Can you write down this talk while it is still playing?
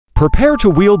Prepare to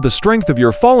wield the strength of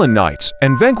your fallen knights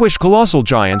and vanquish colossal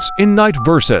giants in Knight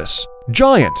vs.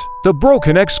 Giant, the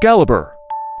Broken Excalibur.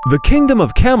 The Kingdom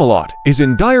of Camelot is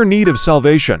in dire need of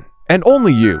salvation, and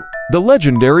only you, the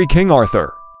legendary King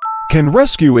Arthur, can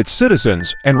rescue its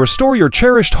citizens and restore your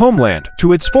cherished homeland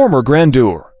to its former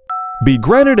grandeur. Be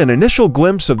granted an initial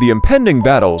glimpse of the impending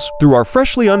battles through our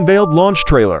freshly unveiled launch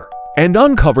trailer, and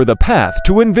uncover the path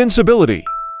to invincibility.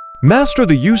 Master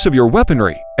the use of your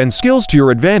weaponry and skills to your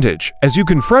advantage as you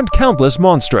confront countless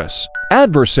monstrous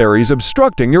adversaries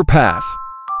obstructing your path.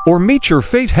 Or meet your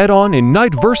fate head-on in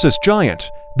Knight vs. Giant,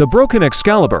 the Broken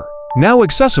Excalibur, now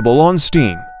accessible on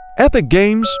Steam, Epic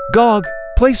Games, GOG,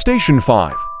 PlayStation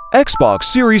 5, Xbox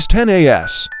Series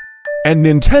X, and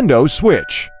Nintendo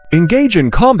Switch. Engage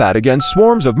in combat against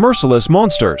swarms of merciless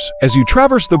monsters as you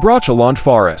traverse the Brochelande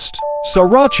Forest,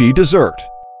 Sarachi Desert,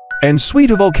 and Sweet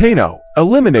Volcano,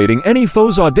 eliminating any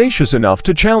foes audacious enough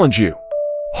to challenge you.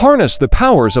 Harness the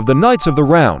powers of the Knights of the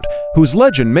Round, whose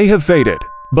legend may have faded,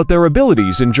 but their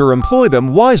abilities endure. Employ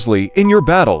them wisely in your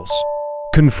battles.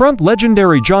 Confront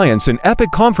legendary giants in epic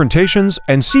confrontations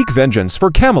and seek vengeance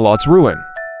for Camelot's ruin.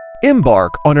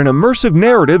 Embark on an immersive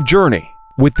narrative journey,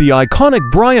 with the iconic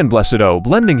Brian Blessedo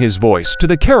lending his voice to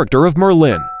the character of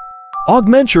Merlin.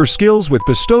 Augment your skills with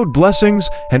bestowed blessings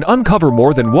and uncover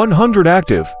more than 100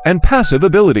 active and passive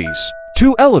abilities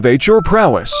to elevate your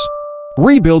prowess.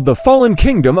 Rebuild the fallen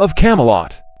kingdom of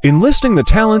Camelot, enlisting the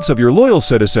talents of your loyal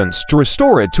citizens to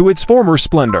restore it to its former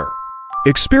splendor.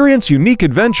 Experience unique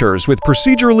adventures with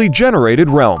procedurally generated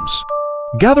realms,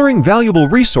 gathering valuable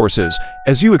resources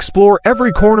as you explore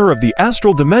every corner of the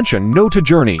astral dimension. No two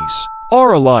journeys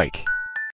are alike.